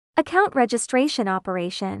Account registration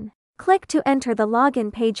operation. Click to enter the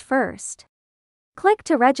login page first. Click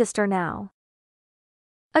to register now.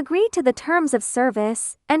 Agree to the terms of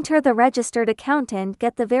service, enter the registered account and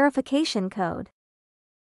get the verification code.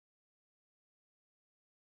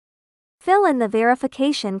 Fill in the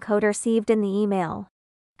verification code received in the email.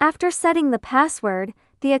 After setting the password,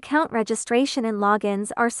 the account registration and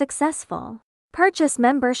logins are successful. Purchase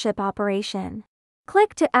membership operation.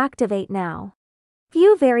 Click to activate now.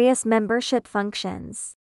 View various membership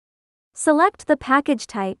functions. Select the package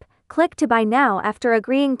type, click to buy now after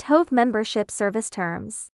agreeing to membership service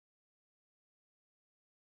terms.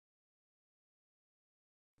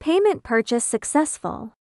 Payment purchase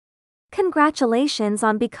successful. Congratulations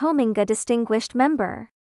on becoming a distinguished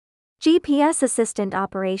member. GPS assistant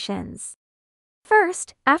operations.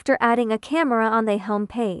 First, after adding a camera on the home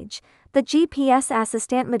page, the GPS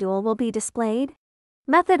assistant module will be displayed.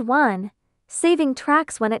 Method 1. Saving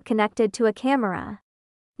tracks when it connected to a camera.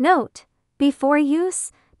 Note: before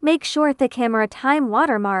use, make sure the camera time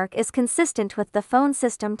watermark is consistent with the phone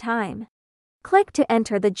system time. Click to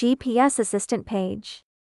enter the GPS assistant page.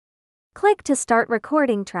 Click to start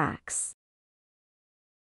recording tracks.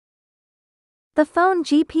 The phone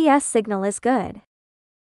GPS signal is good.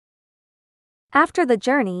 After the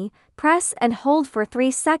journey, press and hold for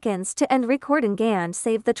 3 seconds to end recording and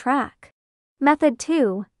save the track. Method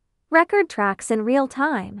 2. Record tracks in real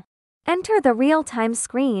time. Enter the real-time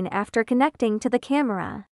screen after connecting to the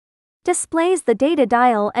camera. Displays the data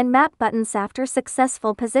dial and map buttons after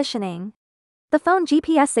successful positioning. The phone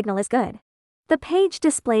GPS signal is good. The page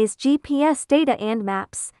displays GPS data and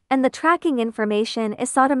maps, and the tracking information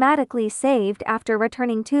is automatically saved after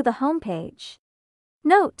returning to the home page.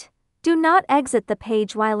 Note: do not exit the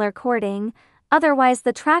page while recording, otherwise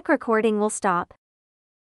the track recording will stop.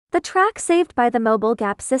 The track saved by the mobile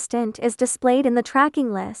gap assistant is displayed in the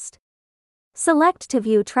tracking list. Select to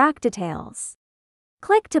view track details.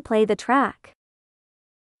 Click to play the track.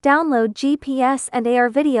 Download GPS and AR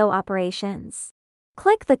video operations.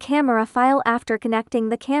 Click the camera file after connecting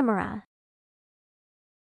the camera.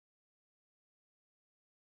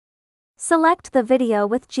 Select the video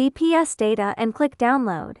with GPS data and click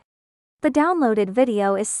download. The downloaded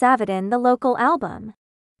video is saved in the local album.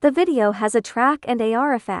 The video has a track and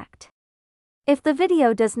AR effect. If the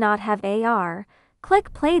video does not have AR,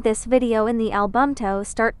 click play this video in the album to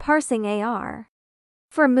start parsing AR.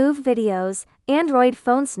 For move videos, Android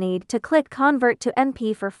phones need to click convert to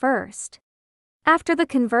MP4 first. After the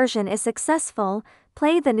conversion is successful,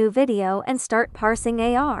 play the new video and start parsing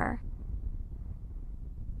AR.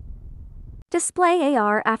 Display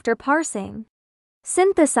AR after parsing.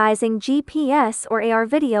 Synthesizing GPS or AR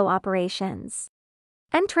video operations.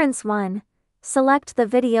 Entrance 1. Select the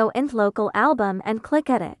video in local album and click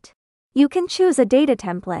Edit. You can choose a data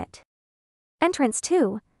template. Entrance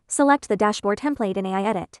 2. Select the dashboard template in AI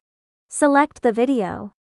Edit. Select the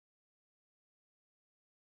video.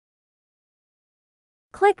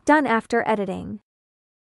 Click Done after editing.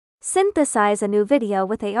 Synthesize a new video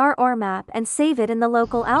with AR or map and save it in the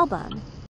local album.